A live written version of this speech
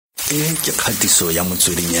ke kgatiso ya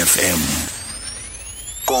Motsweding FM.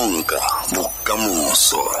 Konka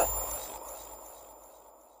bokamoso.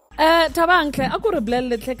 Thabang a go re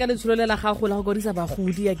bolelle tle ka letsholo le la gago la go godisa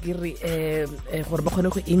bagodi ya kere gore ba kgone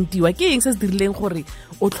go entiwa ke eng se se dirileng gore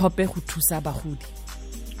o tlhope go thusa bagodi?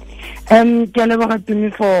 Ke leboga tumi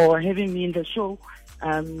for having me in the show.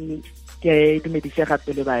 Ke dumedise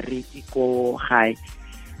gape le bareki ko gae.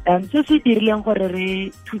 Se se dirileng gore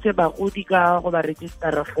re thuse bagodi ka go ba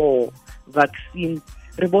register for vaccine,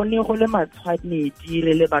 re bone go le matshwanedi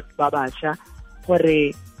re le batho ba bašwa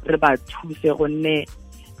gore re ba thuse gonne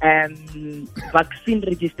vaccine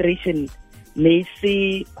registration may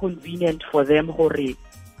se convenient for them gore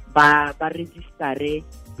ba registere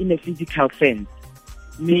in a physical sense.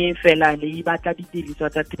 Me fela le batla didiriswa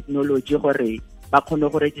tsa technology gore ba kgone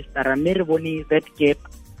go registera, mme re bone that gap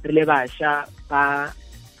re le bašwa ba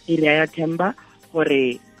area ya Themba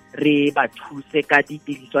gore re ba thuse ka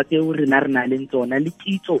didiriswa tseo re na le tsona le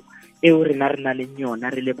kitso eo re na le yona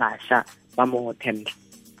re le bašwa ba mo Themba.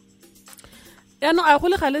 Yaanong a go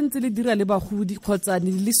le gale ntse le dira le bagodi kgotsa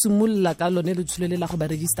le simolola ka lone le tsholo le la go ba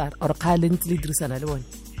register or ga le ntse le dirisana le bone?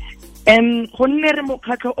 Gonne re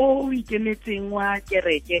mokgatlho o ikemetseng wa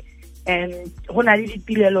kereke, go na le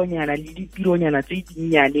ditirelonyana le ditironyana tse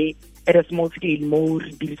dinnyane at a small scale mo re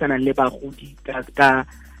dirisanang le bagodi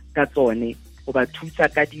ka tsone go ba thusa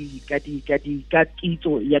ka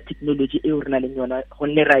kitso ya technology eo re na le yona,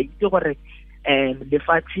 gonne ra itse gore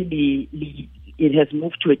lefatshe it has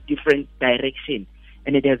moved to a different direction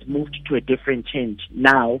and it has moved to a different change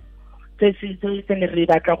now. Se re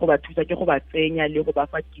batla go ba thusa ke go ba tsenya le go ba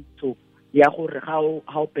fa kitso ya gore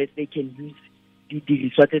how best they can use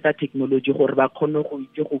didiriswa tsa technology gore ba kgone go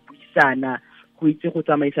itse go buisana, go itse go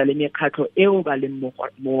tsamaisa le mekgatlho eo ba leng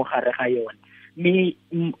mo gare ga yone.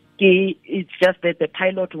 It's just that the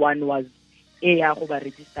pilot one was go ba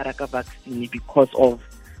register ka vaccine because of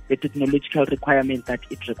the technological requirement that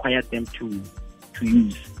it required them to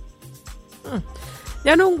use.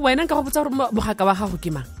 Yaanong wena ka go botsa gore Mogaka wa gago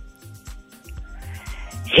ke mang?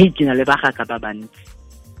 Ke na le bagaka ba bantsi.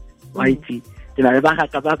 Ke na le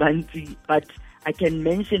bagaka ba bantsi, but I can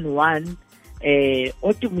mention one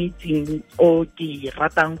o ke meeting o ke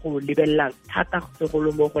ratang go lebella thata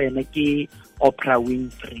segolo mo go yena ke Oprah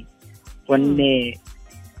Winfrey. Gonne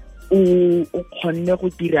o kgonne go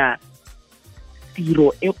dira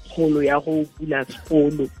tiro e kgolo ya go bula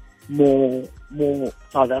sekolo mo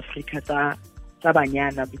South Africa tsa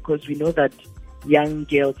banyana, because we know that young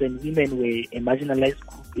girls and women were a marginalized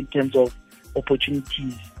group in terms of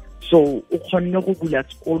opportunities. So o kgonne go bula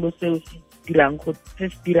sekolo seo se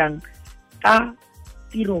dirang ka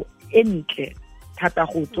tiro entle thata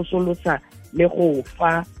go tsosolosa le go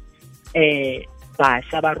fa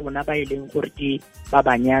bašwa ba rona ba ileng gore ke ba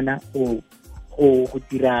banyana go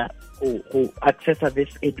dira go access this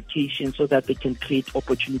education so that they can create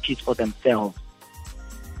opportunities for themselves.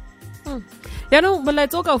 Yaanong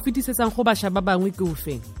molaetsa o ka o fetisetsang go bašwa ba bangwe ke o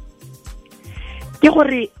feng? Ke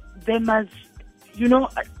gore they must,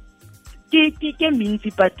 ke mentsi,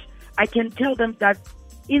 but I can tell them that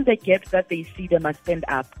in the gaps that they see, they must stand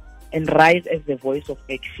up and rise as the voice of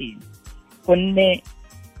action. Gonne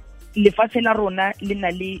lefatshe la rona le na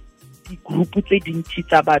le di-group tse dintsi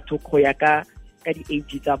tsa batho go ya ka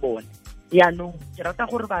di-age tsa bone. Yaanong ke rata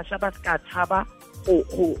gore bašwa ba ska tshaba go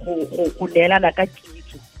neelana ka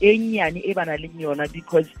kitso e nnyane e ba na leng yona,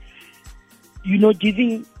 because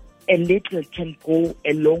giving a little can go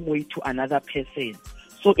a long way to another person.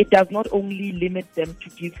 So it does not only limit them to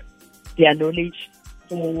give their knowledge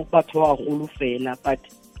to batho ba bagolo fela, but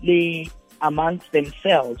amongst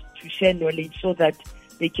themselves to share knowledge so that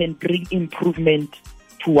they can bring improvement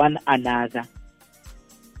to one another.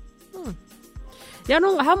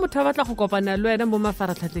 Yaanong ha motho a batla go kopana le wena mo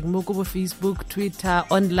mafaratlhatlheng mo ko bo Facebook, Twitter,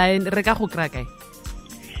 online, re ka go kry-a kae?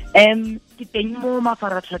 Ke teng mo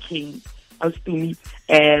mafaratlhatlheng Austumi.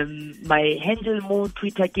 My handle mo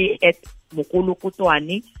Twitter ke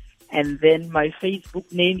 @Mokgone, and then my Facebook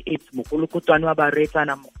name is Mokgone wa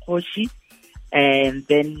Baretsana Mokgoshi, and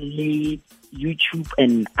then YouTube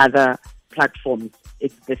and other platforms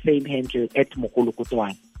it's the same handle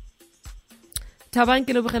 @Mokgone. Thabang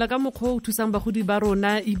ke lebogela ka mokgwa o thusang bagodi ba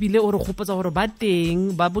rona ebile o re gopotsa gore ba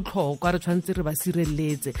teng ba botlhokwa re tshwantse re ba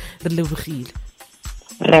sireletse. Re lebogile.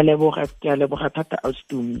 Ke a leboga thata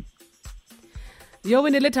Austumi. Yo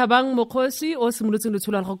bone le Thabang Mokgoshi o simolotseng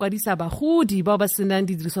letsholo la go kwadisa bagodi bao ba senang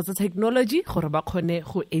didiriswa tsa technology gore ba kgone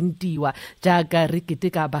go entiwa jaaka re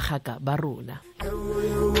keteka bagaka ba rona.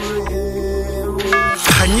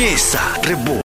 Khanyisa re